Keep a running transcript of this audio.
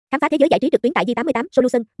Khám phá thế giới giải trí trực tuyến tại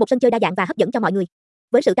j88.solutions, một sân chơi đa dạng và hấp dẫn cho mọi người.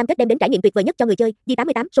 Với sự cam kết đem đến trải nghiệm tuyệt vời nhất cho người chơi,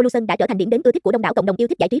 j88.solutions đã trở thành điểm đến ưa thích của đông đảo cộng đồng yêu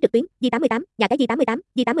thích giải trí trực tuyến. J88, nhà cái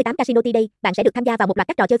j88 Casino Today, bạn sẽ được tham gia vào một loạt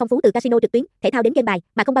các trò chơi phong phú từ casino trực tuyến, thể thao đến game bài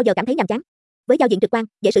mà không bao giờ cảm thấy nhàm chán. Với giao diện trực quan,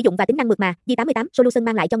 dễ sử dụng và tính năng mượt mà, j88.solutions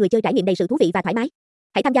mang lại cho người chơi trải nghiệm đầy sự thú vị và thoải mái.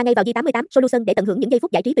 Hãy tham gia ngay vào j88.solutions để tận hưởng những giây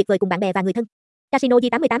phút giải trí tuyệt vời cùng bạn bè và người thân. Casino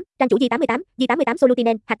j88, trang chủ j88, j88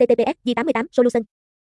 Solutions, https j88 Solutions.